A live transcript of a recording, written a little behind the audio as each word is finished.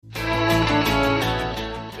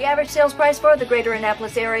The average sales price for the greater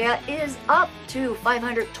Annapolis area is up to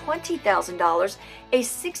 $520,000, a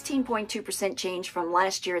 16.2% change from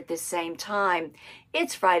last year at this same time.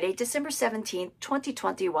 It's Friday, December 17th,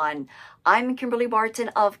 2021. I'm Kimberly Barton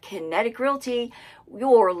of Kinetic Realty,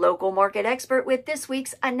 your local market expert with this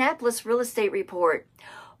week's Annapolis Real Estate Report.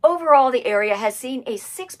 Overall, the area has seen a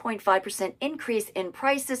 6.5% increase in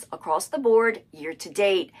prices across the board year to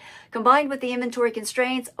date. Combined with the inventory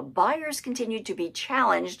constraints, buyers continue to be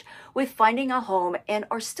challenged with finding a home and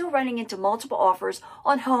are still running into multiple offers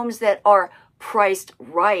on homes that are priced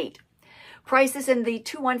right. Prices in the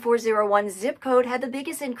 21401 zip code had the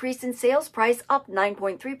biggest increase in sales price, up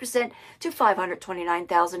 9.3% to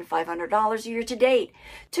 $529,500 year to date.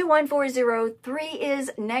 21403 is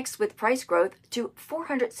next with price growth to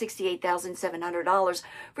 $468,700,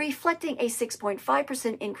 reflecting a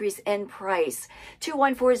 6.5% increase in price.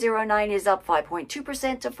 21409 is up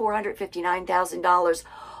 5.2% to $459,000.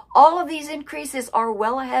 All of these increases are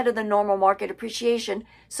well ahead of the normal market appreciation,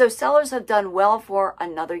 so sellers have done well for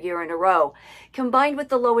another year in a row. Combined with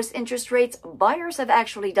the lowest interest rates, buyers have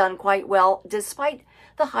actually done quite well despite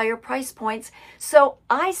the higher price points, so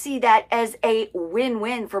I see that as a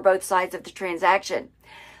win-win for both sides of the transaction.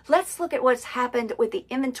 Let's look at what's happened with the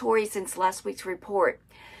inventory since last week's report.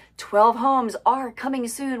 12 homes are coming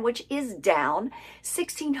soon, which is down.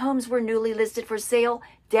 16 homes were newly listed for sale,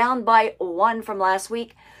 down by 1 from last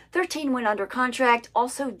week. 13 went under contract,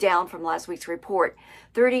 also down from last week's report.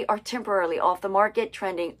 30 are temporarily off the market,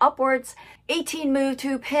 trending upwards. 18 moved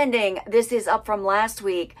to pending. This is up from last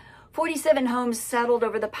week. 47 homes settled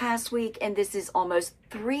over the past week, and this is almost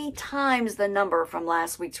 3 times the number from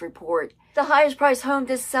last week's report. The highest priced home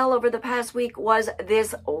to sell over the past week was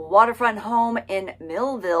this waterfront home in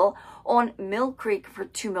Millville on Mill Creek for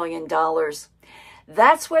 $2 million.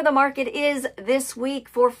 That's where the market is this week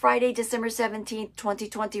for Friday, December 17th,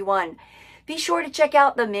 2021. Be sure to check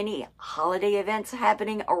out the many holiday events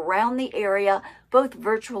happening around the area, both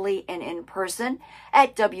virtually and in person,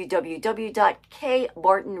 at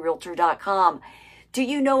www.kbartonrealtor.com. Do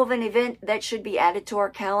you know of an event that should be added to our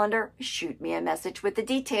calendar? Shoot me a message with the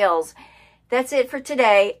details. That's it for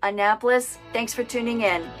today, Annapolis. Thanks for tuning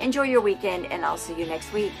in. Enjoy your weekend, and I'll see you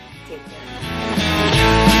next week. Take care.